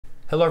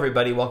Hello,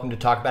 everybody. Welcome to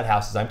Talk About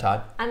Houses. I'm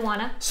Todd. I'm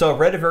Juana. So I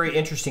read a very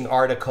interesting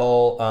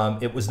article.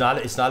 It's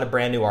not a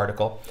brand new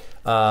article,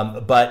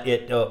 but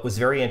it was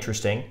very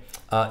interesting.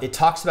 It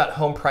talks about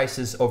home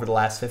prices over the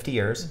last 50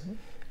 years. Mm-hmm.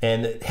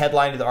 And the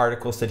headline of the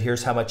article said,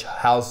 here's how much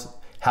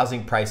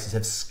housing prices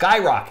have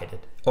skyrocketed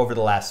over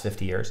the last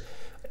 50 years.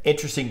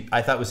 Interesting.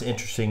 I thought it was an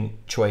interesting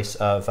choice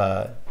of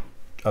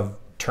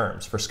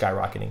terms for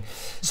skyrocketing.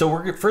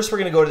 So first we're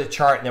going to go to the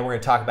chart, and then we're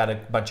going to talk about a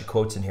bunch of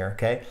quotes in here,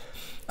 okay?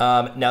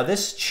 Now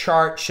this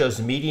chart shows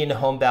median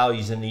home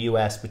values in the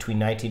U.S. between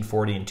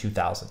 1940 and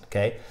 2000,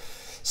 okay?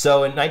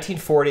 So in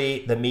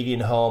 1940, the median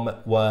home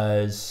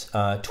was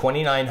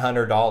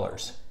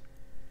 $2,900.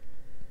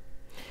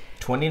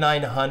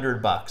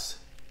 $2,900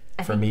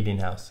 for a median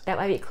house. That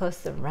might be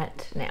close to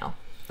rent now.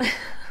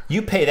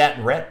 You pay that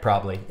in rent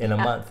probably in a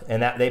month,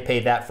 and they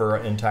paid that for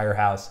an entire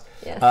house.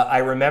 Yes. I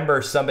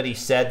remember somebody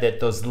said that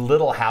those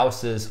little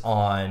houses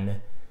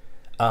on,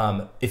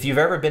 if you've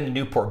ever been to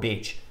Newport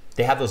Beach,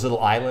 they have those little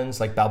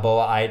islands like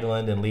Balboa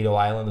Island and Lido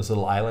Island, those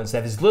little islands. They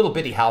have these little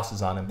bitty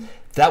houses on them.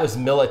 That was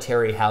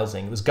military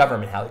housing. It was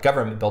government housing.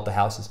 Government built the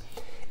houses.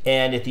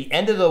 And at the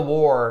end of the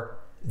war,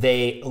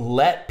 they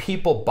let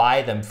people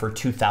buy them for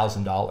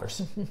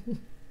 $2,000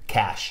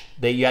 cash.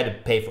 You had to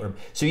pay for them.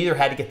 So you either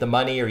had to get the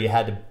money or you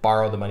had to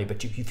borrow the money.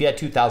 But if you had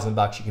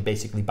 $2,000, you could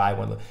basically buy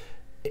one of them.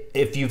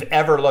 If you've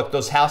ever looked,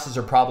 those houses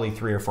are probably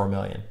 3 or 4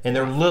 million, and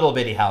they're little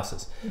bitty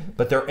houses.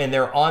 But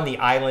they're on the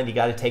island. You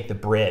got to take the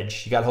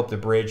bridge. You got to hope the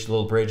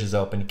little bridge is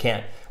open. You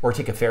can't, or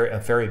take a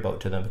ferry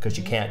boat to them, because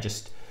you can't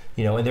just,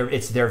 and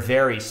they're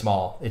very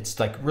small. It's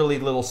like really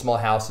little small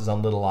houses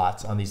on little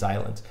lots on these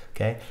islands.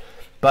 Okay,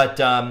 but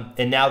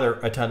and now they're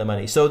a ton of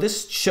money. So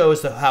this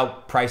shows how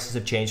prices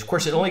have changed. Of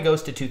course, it only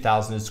goes to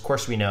 2000. Of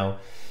course, we know.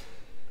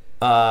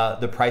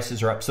 The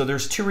prices are up. So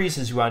there's two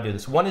reasons we want to do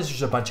this. One is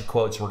there's a bunch of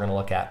quotes we're going to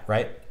look at,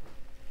 right?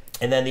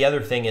 And then the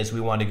other thing is we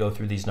want to go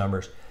through these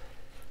numbers.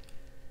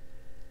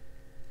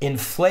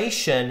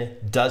 Inflation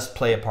does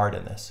play a part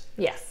in this.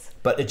 Yes.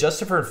 But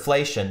adjusted for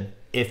inflation,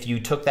 if you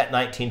took that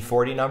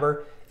 1940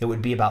 number, it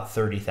would be about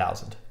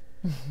 30,000.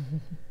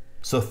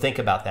 So think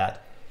about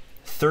that.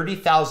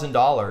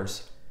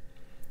 $30,000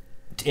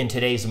 in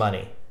today's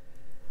money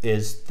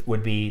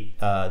would be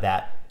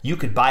that. You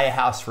could buy a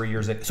house for a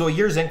year's income. So a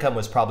year's income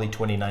was probably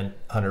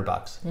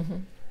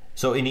 $2,900.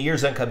 So in a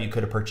year's income, you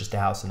could have purchased a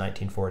house in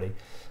 1940.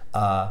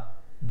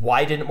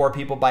 Why didn't more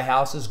people buy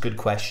houses? Good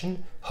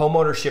question. Home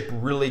ownership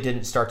really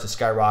didn't start to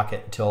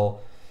skyrocket until,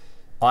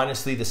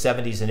 honestly, the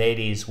 70s and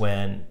 80s,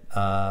 when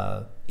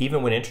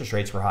even when interest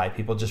rates were high,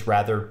 people just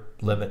rather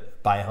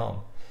buy a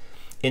home.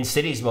 In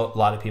cities, a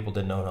lot of people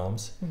didn't own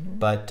homes.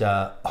 But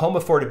home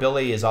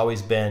affordability has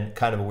always been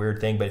kind of a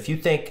weird thing. But if you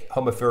think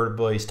home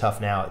affordability is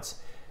tough now,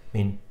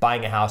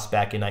 buying a house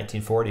back in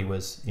 1940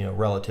 was,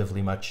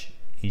 relatively much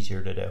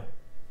easier to do,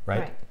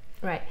 right?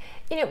 Right.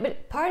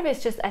 But part of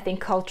it's just, I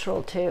think,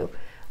 cultural too.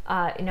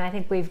 I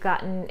think we've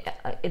gotten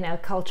in a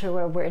culture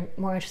where we're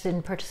more interested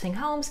in purchasing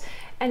homes,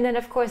 and then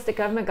of course the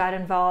government got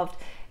involved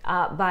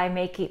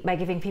by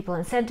giving people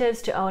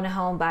incentives to own a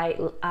home, by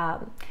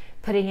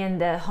putting in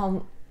the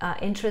home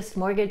interest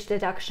mortgage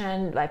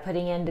deduction, by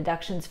putting in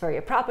deductions for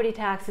your property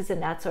taxes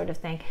and that sort of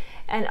thing,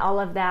 and all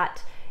of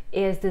that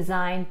is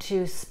designed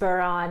to spur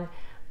on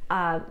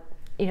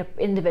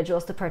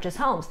individuals to purchase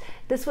homes.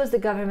 This was the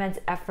government's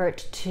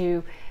effort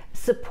to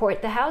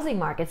support the housing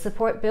market,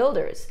 support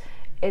builders.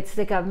 It's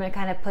the government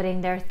kind of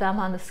putting their thumb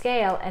on the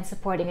scale and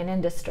supporting an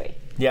industry.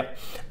 Yep.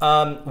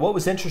 What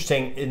was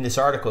interesting in this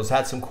article is it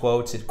had some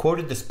quotes. It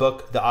quoted this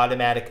book, The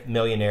Automatic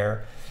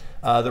Millionaire.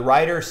 The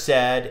writer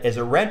said, as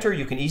a renter,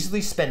 you can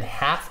easily spend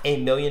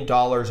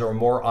 $500,000 or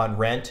more on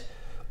rent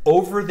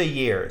over the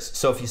years.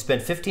 So if you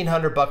spend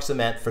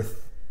 $1,500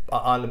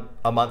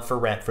 a month for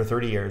rent for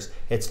 30 years,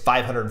 it's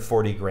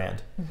 540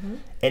 grand.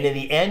 And in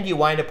the end, you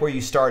wind up where you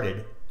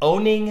started,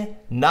 owning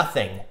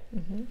nothing.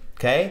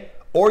 Okay?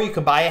 Or you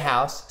can buy a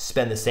house,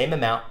 spend the same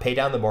amount, pay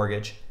down the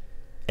mortgage,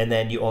 and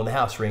then you own the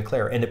house free and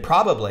clear. And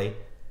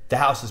the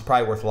house is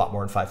probably worth a lot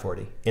more than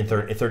 540 in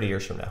 30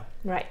 years from now.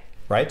 Right.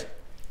 Right?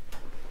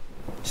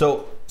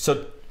 So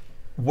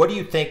what do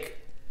you think,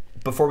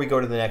 before we go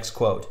to the next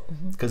quote,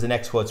 because the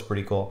next quote's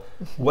pretty cool,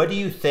 what do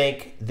you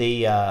think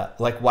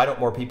why don't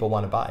more people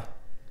want to buy?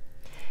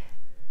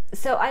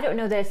 So I don't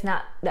know that it's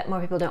not that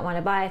more people don't want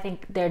to buy. I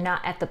think they're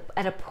not at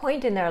a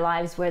point in their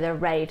lives where they're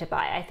ready to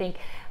buy. I think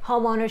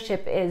home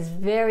ownership is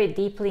very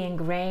deeply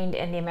ingrained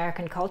in the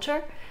American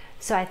culture.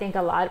 So I think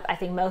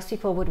most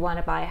people would want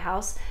to buy a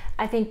house.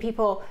 I think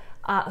people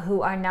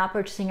who are not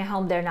purchasing a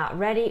home, they're not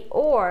ready,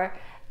 or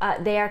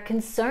they are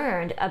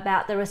concerned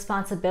about the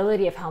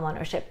responsibility of home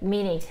ownership,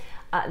 meaning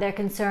they're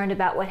concerned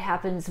about what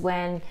happens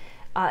when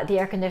the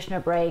air conditioner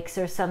breaks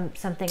or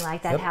something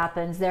like that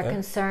happens. They're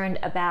concerned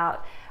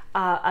about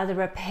other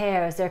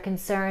repairs. They're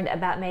concerned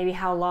about maybe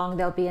how long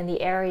they'll be in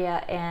the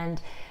area, and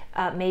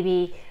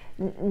maybe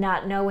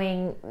not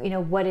knowing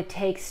what it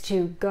takes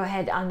to go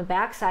ahead on the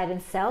backside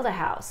and sell the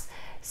house.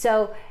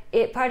 So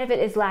part of it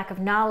is lack of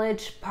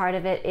knowledge, part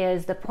of it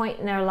is the point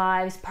in their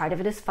lives, part of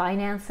it is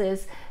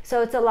finances.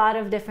 So it's a lot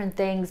of different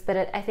things,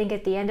 but I think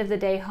at the end of the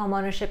day, home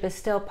ownership is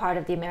still part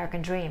of the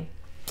American dream.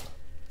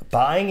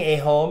 Buying a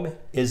home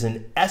is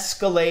an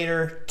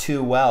escalator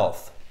to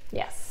wealth.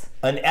 Yes.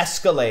 An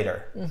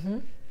escalator. Mm-hmm.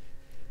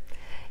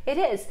 It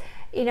is.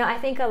 You know, I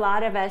think a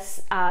lot of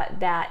us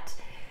that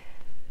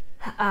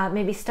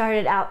maybe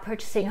started out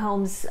purchasing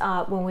homes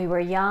when we were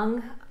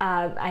young.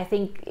 I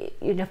think,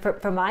 you know,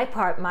 for my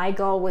part, my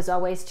goal was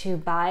always to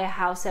buy a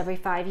house every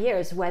 5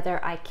 years,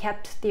 whether I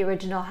kept the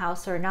original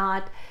house or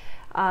not.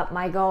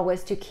 My goal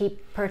was to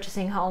keep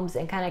purchasing homes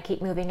and kind of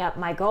keep moving up.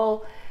 My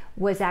goal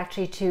was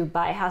actually to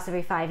buy a house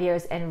every 5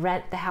 years and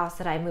rent the house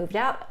that I moved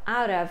out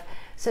of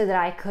so that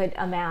I could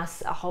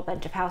amass a whole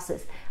bunch of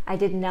houses. I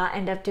did not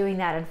end up doing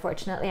that,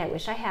 unfortunately. I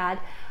wish I had.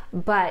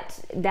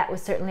 But that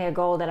was certainly a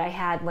goal that I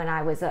had when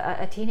I was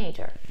a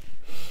teenager.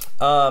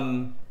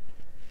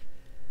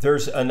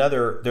 There's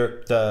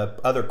the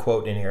other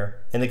quote in here,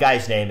 and the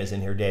guy's name is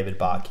in here, David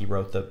Bach. He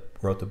wrote the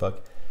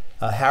book.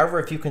 However,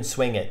 if you can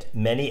swing it,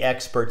 many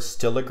experts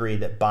still agree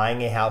that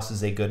buying a house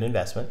is a good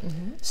investment.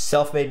 Mm-hmm.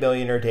 Self-made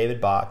millionaire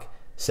David Bach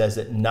says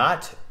that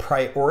not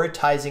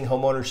prioritizing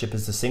homeownership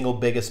is the single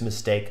biggest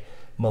mistake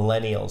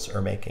millennials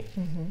are making.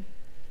 Mm-hmm.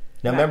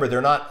 Now, remember, they're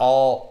not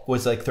all,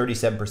 was like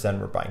 37%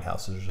 were buying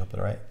houses or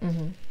something, right?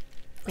 Mm-hmm.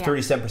 Yeah.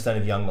 37%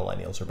 of young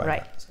millennials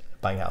are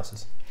buying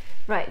houses.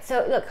 Right.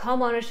 So, look,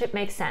 home ownership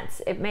makes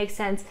sense. It makes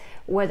sense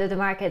whether the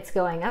market's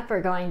going up or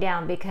going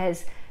down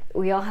because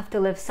we all have to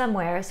live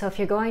somewhere. So if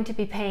you're going to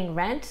be paying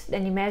rent,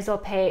 then you may as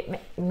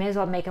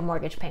well make a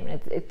mortgage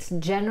payment. It's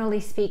generally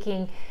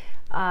speaking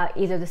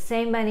either the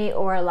same money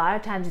or a lot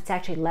of times it's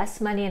actually less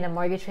money in a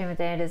mortgage payment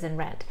than it is in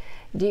rent.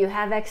 Do you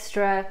have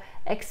extra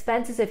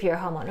expenses if you're a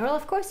homeowner? Well,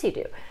 of course you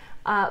do.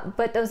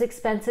 But those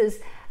expenses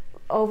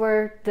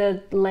over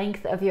the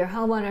length of your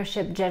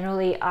homeownership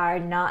generally are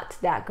not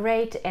that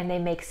great, and they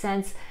make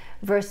sense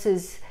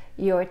versus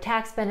your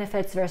tax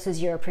benefits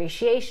versus your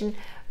appreciation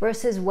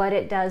versus what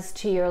it does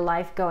to your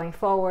life going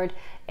forward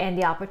and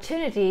the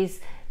opportunities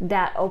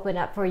that open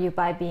up for you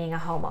by being a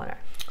homeowner.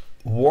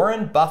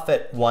 Warren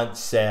Buffett once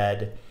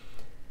said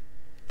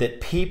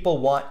that people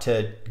want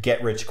to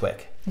get rich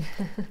quick.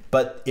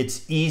 But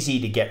it's easy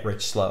to get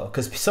rich slow.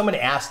 Because someone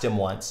asked him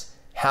once,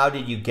 how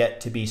did you get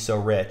to be so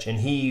rich? And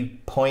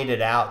he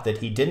pointed out that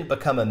he didn't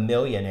become a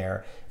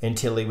millionaire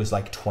until he was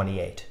like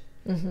 28.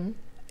 Mm-hmm.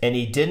 And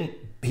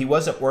he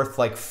wasn't worth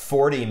like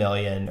 40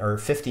 million or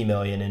 50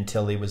 million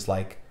until he was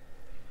like,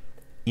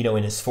 you know,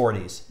 in his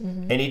 40s.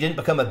 Mm-hmm. And he didn't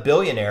become a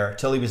billionaire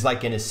till he was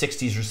like in his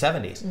 60s or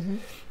 70s. Mm-hmm.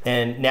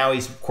 And now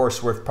he's, of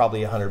course, worth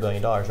probably $100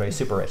 billion, right?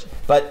 Super rich.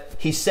 But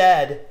he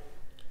says,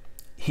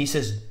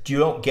 you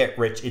don't get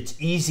rich. It's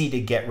easy to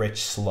get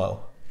rich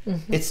slow.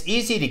 Mm-hmm. It's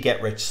easy to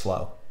get rich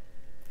slow.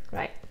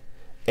 Right.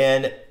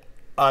 And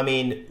I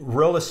mean,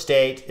 real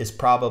estate is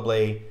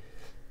probably,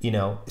 you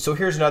know, so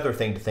here's another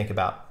thing to think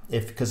about.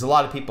 Because a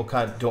lot of people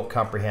don't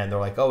comprehend. They're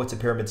like, oh, it's a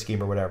pyramid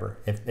scheme or whatever.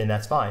 And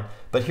that's fine.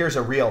 But here's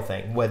a real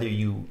thing.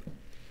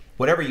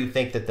 Whatever you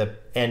think that the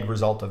end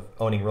result of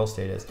owning real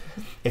estate is,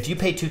 if you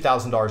pay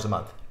 $2,000 a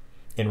month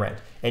in rent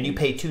and you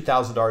pay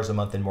 $2,000 a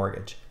month in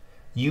mortgage,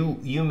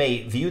 you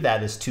may view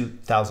that as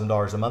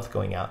 $2,000 a month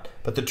going out.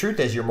 But the truth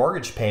is your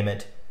mortgage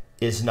payment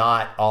is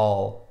not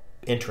all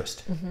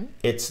interest. Mm-hmm.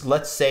 It's,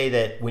 let's say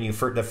that when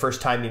the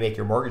first time you make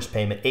your mortgage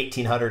payment,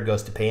 $1,800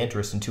 goes to pay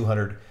interest and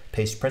 $200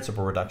 pays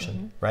principal reduction,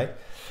 mm-hmm. right?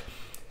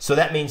 So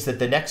that means that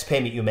the next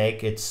payment you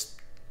make, it's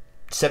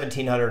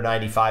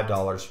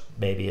 $1,795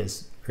 maybe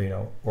is, you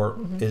know, or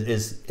mm-hmm.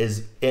 is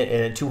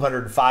and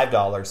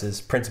 $205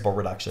 is principal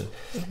reduction.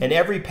 Mm-hmm. And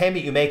every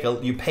payment you make,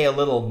 you pay a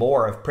little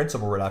more of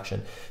principal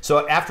reduction.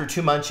 So after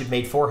 2 months, you've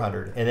made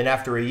 $400, and then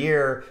after a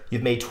year,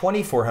 you've made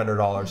 $2,400.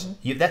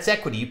 Mm-hmm. That's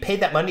equity. You paid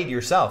that money to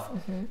yourself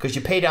because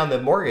you pay down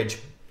the mortgage,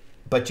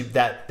 but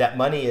that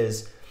money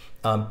is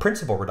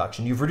principal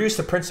reduction. You've reduced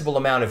the principal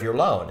amount of your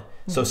loan.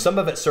 Mm-hmm. So some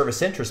of it's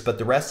service interest, but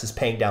the rest is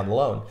paying down the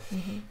loan.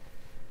 Mm-hmm.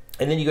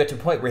 And then you get to a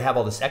point where you have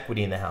all this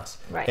equity in the house.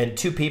 Right. And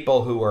two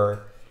people who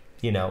are,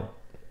 you know,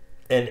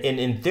 and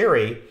in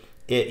theory,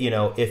 you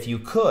know, if you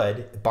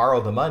could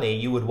borrow the money,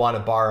 you would want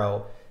to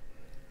borrow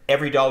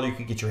every dollar you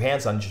could get your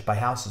hands on, just buy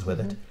houses with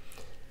it.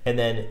 And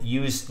then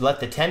let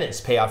the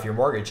tenants pay off your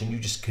mortgage, and you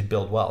just could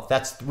build wealth.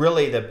 That's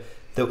really the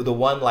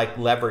one like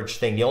leverage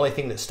thing. The only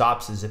thing that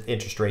stops is if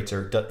interest rates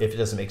if it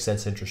doesn't make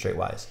sense interest rate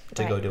wise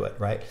to go do it,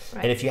 right?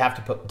 And if you have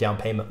to put down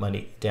payment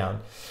money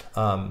down.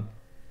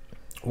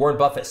 Warren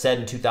Buffett said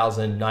in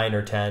 2009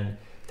 or 10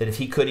 that if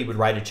he could, he would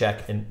write a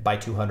check and buy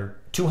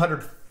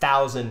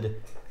 200,000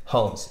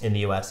 homes in the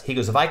U.S. He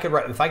goes, if I could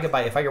write a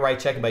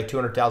check and buy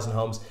 200,000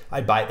 homes,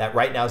 I'd buy it. That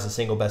right now is the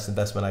single best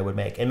investment I would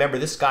make. And remember,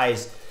 this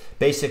guy's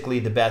basically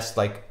the best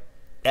like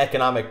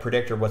economic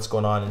predictor of what's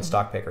going on in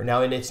stock picker.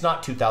 Now, and it's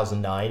not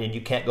 2009, and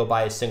you can't go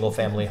buy a single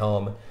family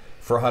home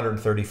for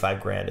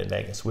 135 grand in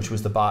Vegas, which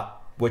was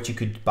what you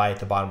could buy at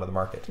the bottom of the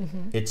market.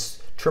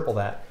 It's triple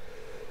that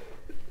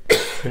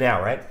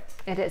now, right?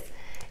 It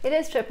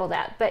is triple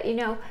that. But you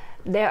know,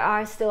 there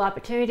are still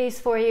opportunities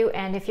for you.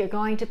 And if you're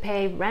going to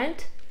pay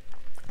rent,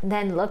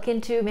 then look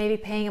into maybe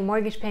paying a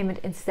mortgage payment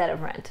instead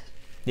of rent.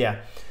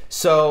 Yeah.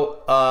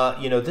 So,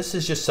 you know, this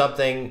is just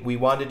something we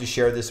wanted to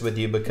share this with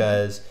you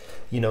because,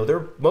 you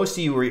know, most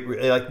of you,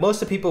 like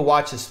most of the people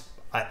watch this,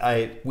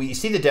 we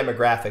see the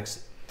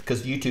demographics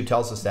because YouTube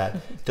tells us that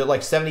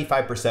like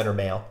 75% are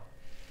male.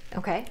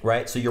 Okay.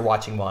 Right. So you're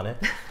watching Juana.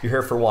 You're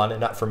here for Juana,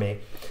 not for me.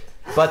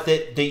 But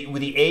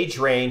the age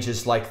range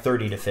is like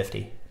 30 to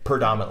 50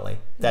 predominantly.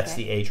 That's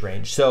the age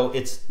range. So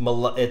it's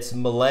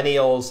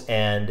millennials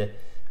and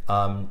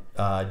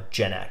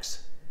Gen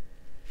X.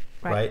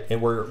 Right.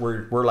 And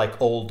we're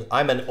like old.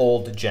 I'm an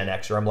old Gen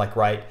Xer. I'm like,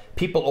 right.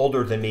 People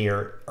older than me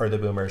are the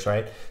boomers,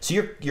 right?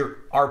 So you're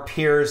our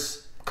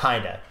peers,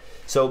 kinda.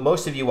 So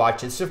most of you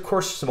watch this. Of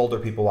course, some older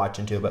people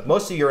watching too, but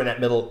most of you are in that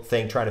middle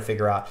thing trying to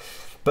figure out.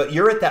 But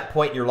you're at that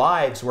point in your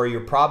lives where you're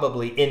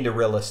probably into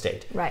real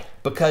estate, right?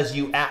 Because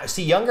you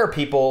see, younger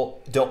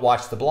people don't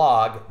watch the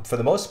blog for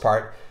the most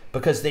part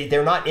because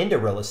they're not into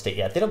real estate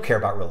yet. They don't care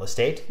about real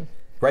estate,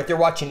 right? They're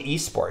watching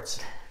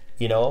esports,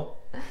 you know.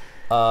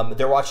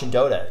 They're watching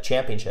Dota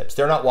championships.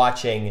 They're not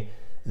watching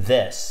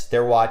this.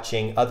 They're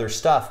watching other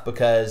stuff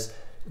because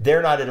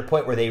they're not at a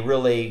point where they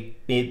really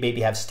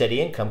maybe have steady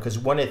income. Because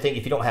one of the things,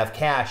 if you don't have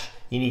cash,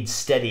 you need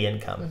steady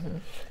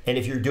income. And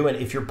if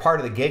you're part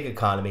of the gig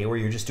economy where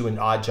you're just doing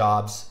odd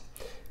jobs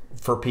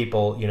for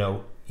people, you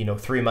know,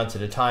 3 months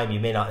at a time, you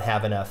may not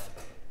have enough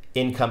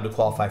income to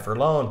qualify for a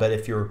loan. But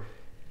if you're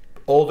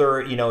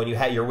older, you know,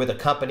 and you're with a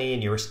company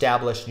and you're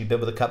established and you've been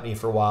with a company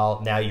for a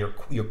while, now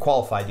you're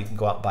qualified, you can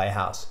go out and buy a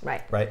house.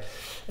 Right.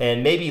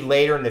 And maybe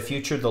later in the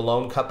future, the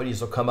loan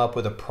companies will come up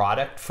with a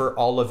product for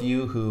all of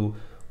you who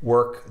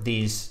work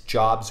these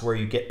jobs where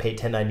you get paid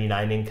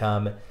 1099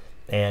 income.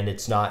 And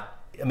it's not,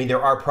 I mean,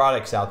 there are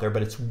products out there,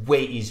 but it's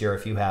way easier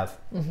if you have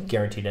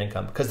guaranteed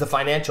income because the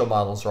financial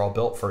models are all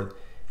built for,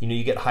 you know,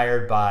 you get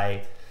hired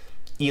by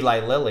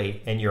Eli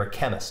Lilly and you're a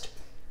chemist.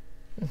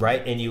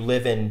 Right? And you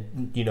live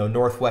in, you know,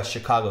 Northwest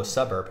Chicago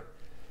suburb,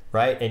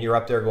 right? And you're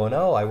up there going,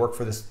 oh, I work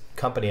for this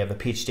company. I have a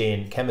PhD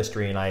in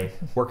chemistry and I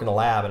work in a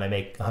lab and I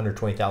make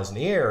 $120,000 a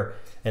year.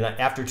 And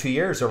after 2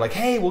 years, they're like,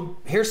 hey, well,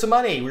 here's some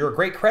money. We were a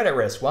great credit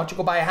risk. Why don't you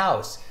go buy a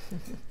house?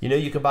 You know,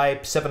 you can buy a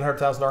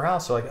 $700,000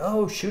 house. So like,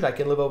 oh, shoot, I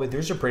can live over.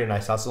 These are pretty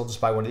nice houses. I'll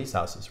just buy one of these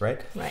houses,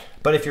 right? Right.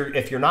 But if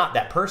you're not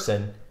that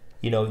person,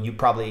 you know,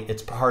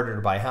 it's harder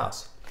to buy a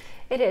house.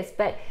 It is,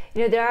 but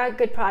you know, there are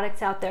good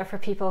products out there for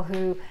people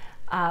who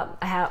are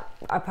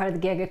part of the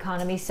gig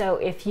economy. So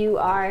if you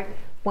are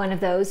one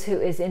of those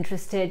who is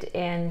interested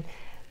in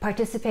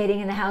participating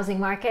in the housing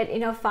market, you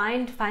know,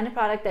 find a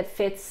product that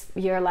fits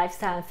your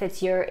lifestyle and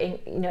fits your,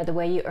 you know, the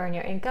way you earn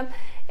your income,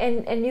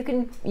 and you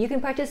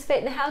can participate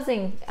in the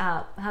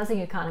housing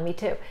economy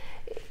too.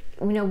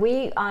 You know,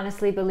 we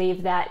honestly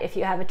believe that if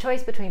you have a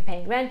choice between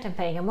paying rent and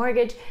paying a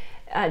mortgage,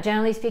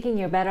 generally speaking,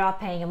 you're better off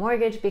paying a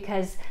mortgage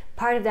because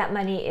part of that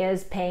money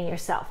is paying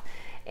yourself.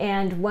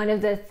 And one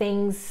of the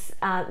things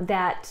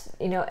that,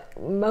 you know,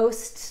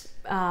 most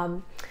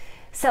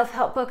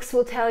self-help books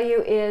will tell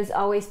you is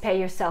always pay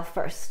yourself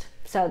first.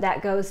 So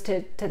that goes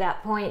to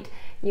that point.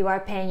 You are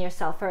paying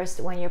yourself first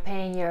when you're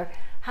paying your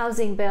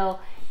housing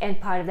bill,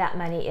 and part of that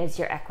money is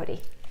your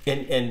equity.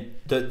 And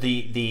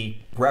the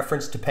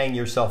reference to paying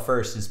yourself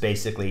first is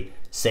basically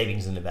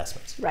savings and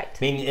investments. Right. I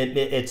mean,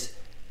 it's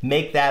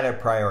make that a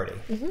priority.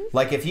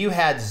 Like if you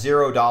had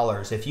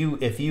 $0, if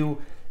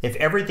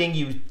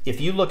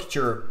you look at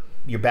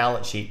your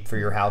balance sheet for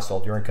your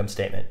household, your income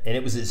statement, and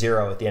it was at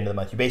zero at the end of the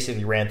month, you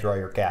basically ran through all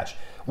your cash.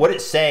 What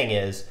it's saying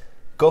is,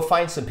 go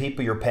find some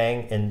people you're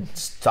paying and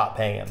stop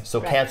paying them.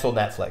 So cancel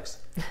Netflix,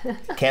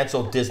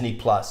 cancel Disney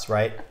Plus,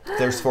 right?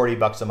 There's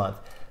 $40 a month.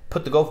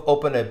 Go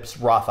open a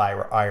Roth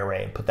IRA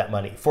and put that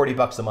money,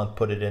 $40 a month,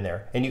 put it in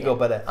there. And you go,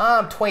 but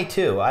I'm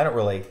 22. I don't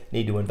really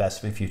need to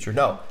invest for the future.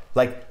 No,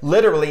 like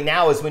literally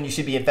now is when you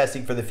should be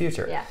investing for the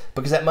future. Yeah.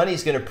 Because that money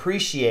is going to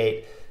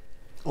appreciate.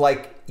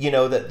 Like, you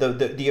know,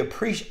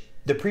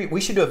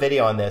 we should do a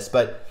video on this,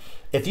 but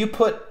if you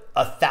put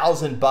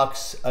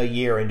 $1,000 a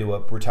year into a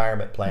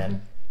retirement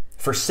plan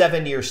for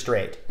 7 years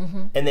straight,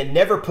 and then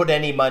never put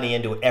any money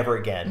into it ever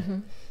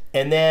again,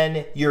 and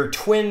then your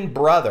twin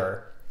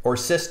brother or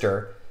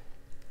sister,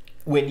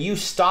 when you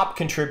stop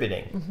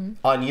contributing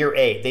on year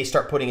 8, they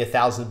start putting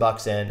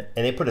 $1,000 in,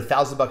 and they put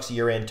 $1,000 a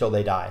year in until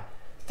they die.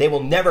 They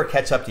will never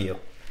catch up to you.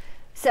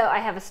 So I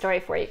have a story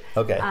for you.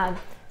 Okay.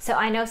 So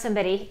I know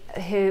somebody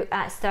who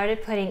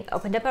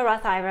opened up a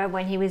Roth IRA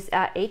when he was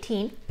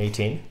 18.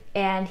 18.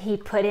 And he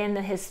put in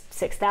his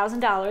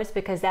 $6,000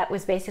 because that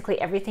was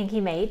basically everything he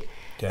made.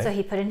 Okay. So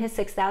he put in his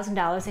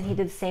 $6,000 and he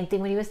did the same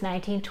thing when he was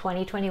 19,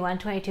 20, 21,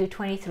 22,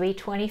 23,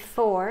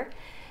 24.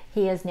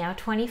 He is now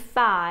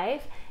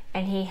 25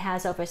 and he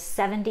has over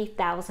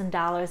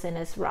 $70,000 in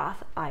his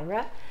Roth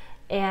IRA.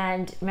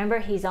 And remember,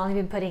 he's only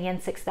been putting in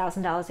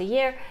 $6,000 a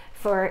year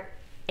for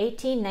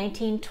 18,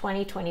 19,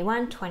 20,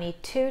 21,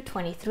 22,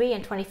 23,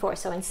 and 24.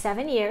 So in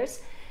 7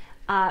 years,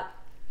 you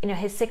know,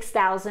 his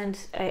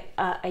 $6,000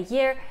 a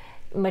year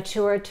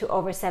matured to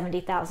over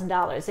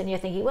 $70,000. And you're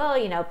thinking, well,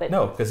 you know, but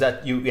no, because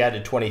that you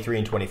added 23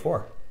 and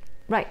 24.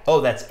 Right.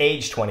 Oh, that's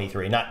age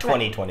 23, not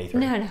 2023.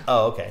 No.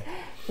 Oh, okay.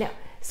 No.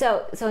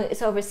 So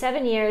over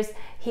 7 years,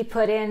 he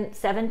put in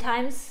 7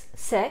 times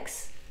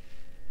 6.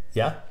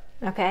 Yeah.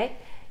 Okay.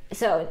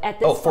 So at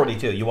this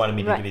 42. Point, you wanted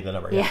me to give you the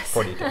number. Yeah, yes.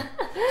 42.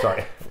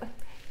 Sorry.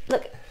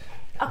 Look,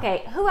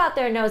 okay, who out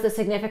there knows the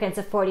significance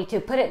of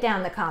 42? Put it down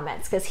in the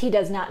comments, because he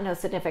does not know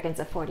the significance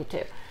of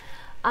 42.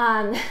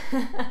 And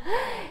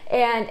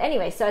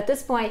anyway, so at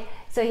this point,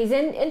 so he's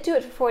into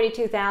it for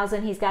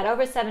 42,000. He's got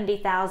over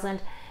 70,000,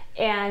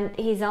 and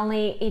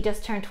he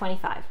just turned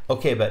 25.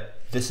 Okay,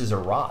 but this is a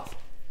Roth.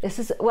 This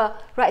is, well,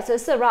 right, so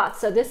this is a Roth.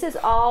 So this is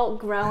all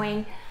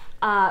growing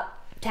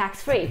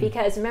tax-free,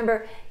 because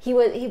remember, he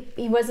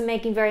wasn't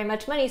making very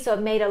much money, so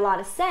it made a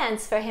lot of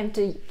sense for him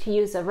to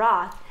use a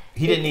Roth.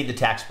 He didn't need the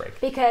tax break.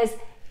 Because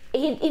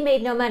he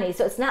made no money,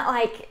 so it's not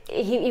like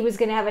he was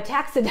going to have a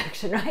tax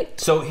deduction, right?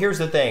 So here's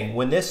the thing.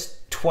 When this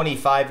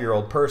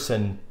 25-year-old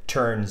person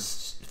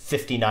turns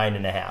 59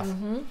 and a half,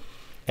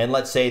 and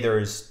let's say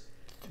there's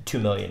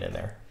 $2 million in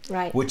there,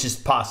 right? Which is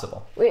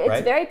possible, it's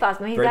right? very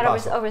possible. He's very got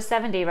possible. over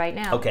 70 right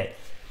now. Okay.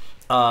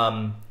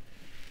 And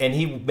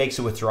he makes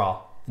a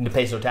withdrawal and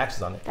pays no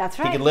taxes on it. That's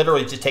right. He can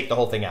literally just take the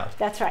whole thing out.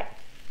 That's right.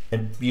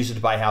 And use it to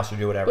buy a house or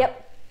do whatever.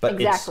 Yep. But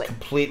exactly. It's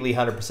completely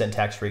 100%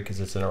 tax-free because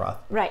it's in a Roth.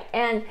 Right.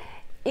 And,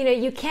 you know,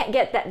 you can't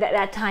get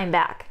that time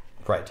back.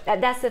 Right.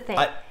 That's the thing.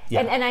 Yeah.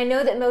 And I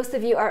know that most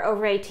of you are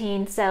over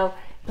 18, so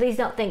please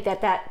don't think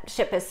that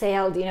ship has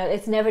sailed. You know,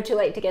 it's never too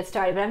late to get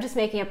started. But I'm just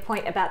making a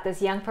point about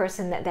this young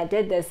person that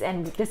did this,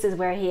 and this is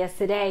where he is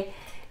today.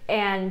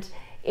 And,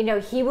 you know,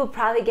 he will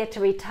probably get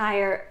to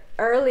retire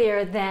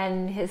earlier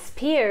than his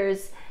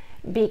peers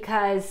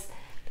because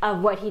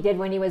of what he did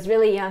when he was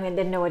really young and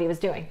didn't know what he was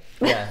doing.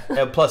 Yeah.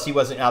 And plus, he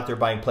wasn't out there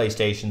buying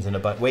PlayStations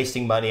and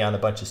wasting money on a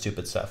bunch of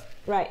stupid stuff.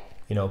 Right.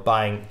 You know,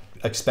 buying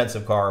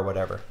expensive car or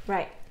whatever.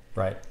 Right.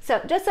 Right.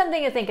 So just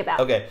something to think about.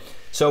 Okay.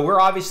 So we're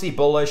obviously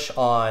bullish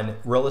on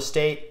real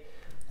estate.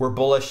 We're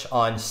bullish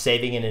on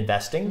saving and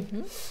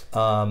investing.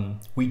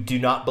 We do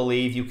not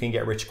believe you can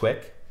get rich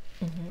quick.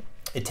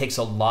 It takes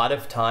a lot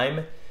of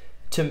time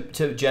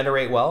to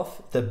generate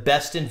wealth. The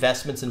best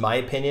investments, in my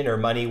opinion,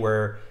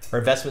 are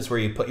investments where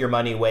you put your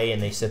money away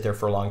and they sit there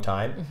for a long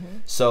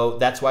time. So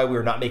that's why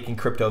we're not making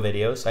crypto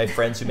videos. I have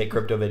friends who make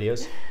crypto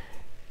videos.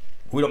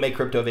 We don't make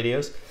crypto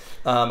videos.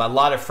 A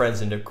lot of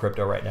friends into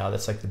crypto right now.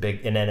 That's like the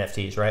big in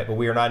NFTs, right? But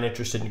we are not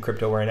interested in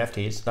crypto or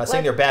NFTs. Not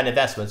saying they're bad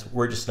investments.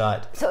 We're just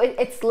not. So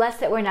it's less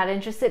that we're not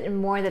interested and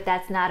more that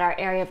that's not our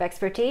area of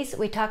expertise.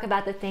 We talk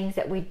about the things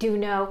that we do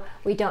know.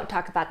 We don't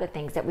talk about the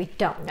things that we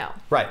don't know.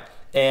 Right.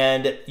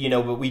 And, you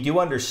know, but we do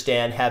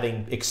understand,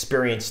 having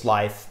experienced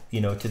life,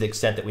 you know, to the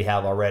extent that we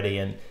have already,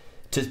 and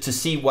to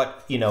see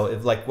what, you know,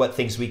 what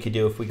things we could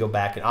do if we go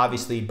back. And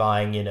obviously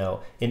buying, you know,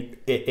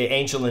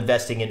 angel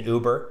investing in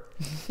Uber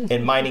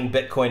and mining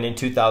Bitcoin in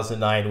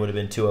 2009 would have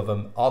been 2 of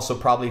them. Also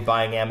probably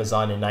buying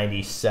Amazon in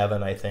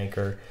 97, I think,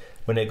 or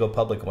when it go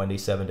public in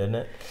 97, didn't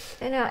it?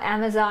 You know,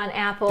 Amazon,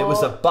 Apple. It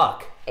was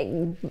 $1.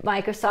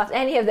 Microsoft,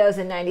 any of those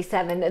in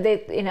 97.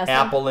 They, you know,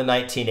 Apple in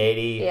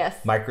 1980, yes.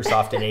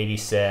 Microsoft in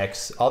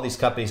 86. All these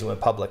companies went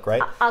public,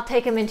 right? I'll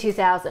take them in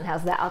 2000.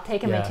 How's that? I'll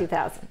take them in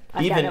 2000.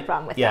 I've got no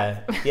problem with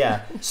that.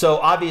 Yeah. So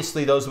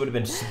obviously those would have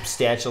been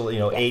substantial, you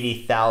know,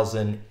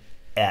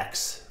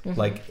 80,000x,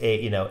 like,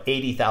 you know,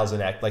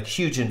 80,000x, like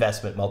huge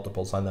investment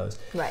multiples on those.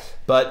 Right.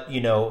 But, you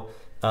know,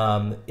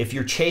 if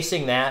you're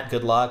chasing that,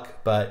 good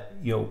luck. But,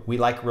 you know, we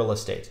like real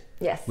estate.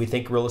 Yes. We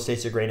think real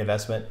estate's a great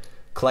investment.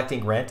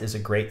 Collecting rent is a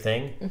great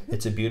thing.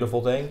 It's a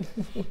beautiful thing.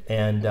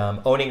 And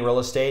owning real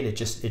estate, it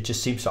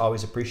just seems to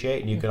always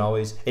appreciate. And you can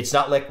always, it's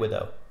not liquid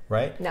though,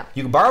 right? No.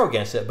 You can borrow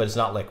against it, but it's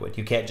not liquid.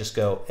 You can't just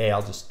go, hey,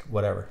 I'll just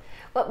whatever.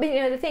 Well, but, you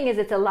know, the thing is,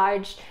 it's a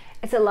large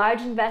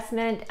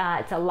investment.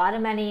 It's a lot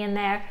of money in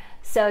there.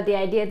 So the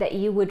idea that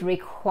you would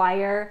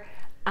require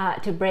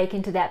to break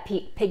into that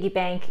piggy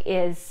bank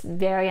is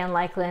very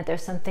unlikely, that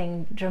there's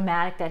something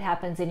dramatic that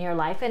happens in your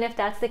life. And if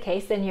that's the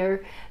case, then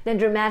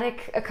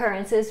dramatic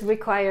occurrences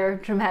require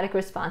dramatic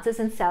responses,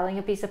 and selling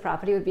a piece of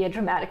property would be a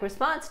dramatic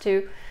response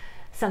to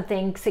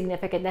something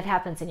significant that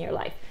happens in your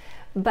life.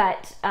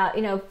 But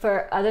you know,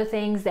 for other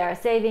things, there are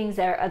savings,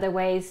 there are other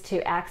ways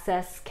to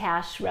access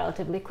cash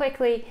relatively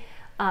quickly,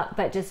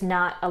 but just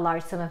not a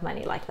large sum of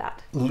money like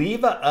that.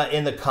 Leave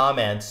in the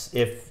comments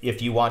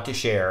if you want to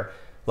share,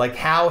 like,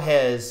 how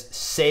has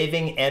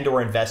saving and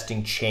or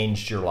investing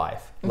changed your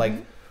life? Like,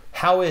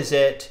 how is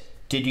it?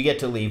 Did you get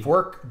to leave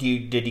work?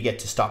 Did you get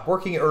to stop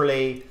working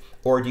early?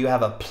 Or do you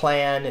have a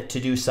plan to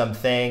do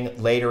something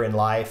later in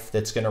life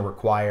that's going to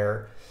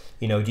require,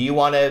 you know, do you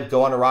want to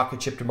go on a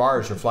rocket ship to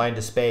Mars or fly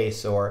into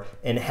space?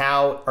 And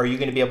how are you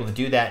going to be able to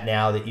do that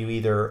now that you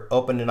either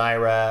opened an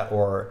IRA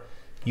or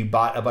you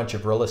bought a bunch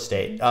of real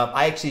estate?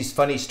 It's a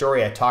funny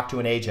story. I talked to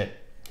an agent.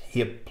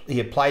 He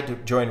applied to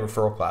join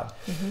Referral Cloud.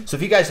 So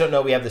if you guys don't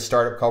know, we have this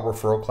startup called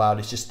Referral Cloud.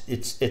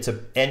 It's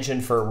an engine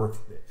for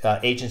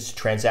agents to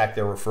transact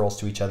their referrals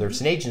to each other.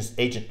 It's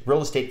an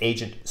real estate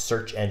agent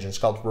search engine. It's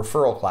called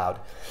Referral Cloud.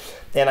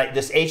 And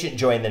this agent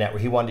joined the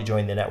network. He wanted to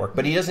join the network,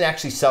 but he doesn't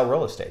actually sell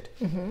real estate.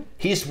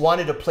 He just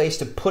wanted a place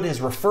to put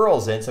his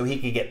referrals in so he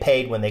could get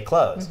paid when they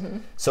close.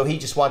 So he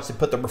just wants to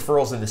put the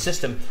referrals in the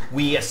system.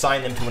 We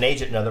assign them to an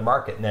agent in another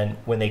market, and then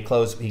when they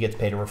close, he gets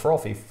paid a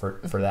referral fee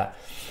for that.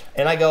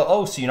 And I go,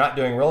 oh, so you're not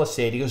doing real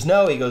estate? He goes,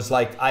 no. He goes,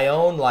 like, I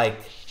own like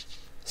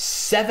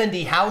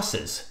 70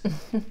 houses.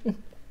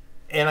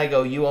 And I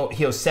go, he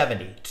owns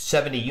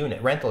 70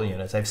 rental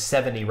units. I have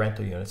 70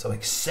 rental units. So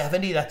like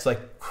 70, that's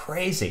like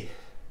crazy.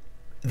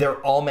 They're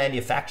all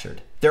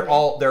manufactured. They're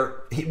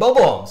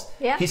mobile homes.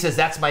 Yeah. He says,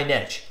 that's my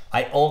niche.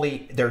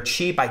 They're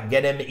cheap. I can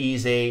get them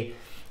easy.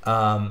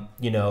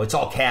 It's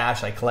all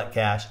cash. I collect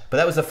cash. But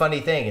that was the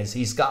funny thing is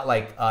he's got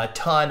like a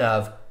ton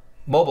of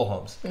mobile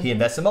homes. He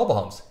invests in mobile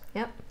homes.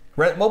 Yep.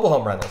 Mobile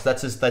home rentals.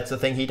 That's the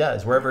thing he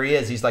does. Wherever he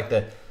is, he's like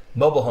the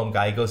mobile home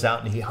guy. He goes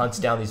out and he hunts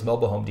down these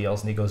mobile home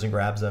deals and he goes and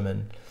grabs them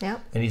and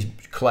he's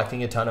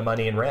collecting a ton of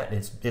money in rent.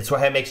 It's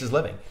what he makes his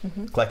living,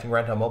 collecting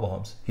rent on mobile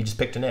homes. He just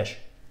picked a niche.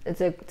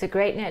 It's a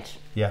great niche.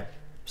 Yeah.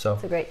 So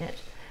it's a great niche.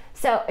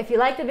 So if you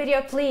like the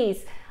video,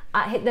 please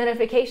hit the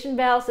notification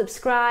bell,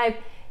 subscribe,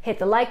 hit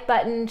the like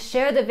button,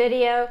 share the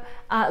video,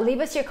 leave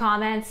us your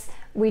comments.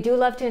 We do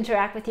love to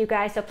interact with you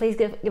guys, so please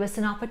give us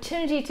an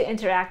opportunity to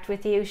interact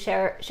with you,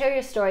 share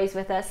your stories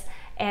with us,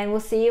 and we'll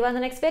see you on the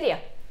next video.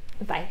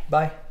 Bye.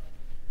 Bye.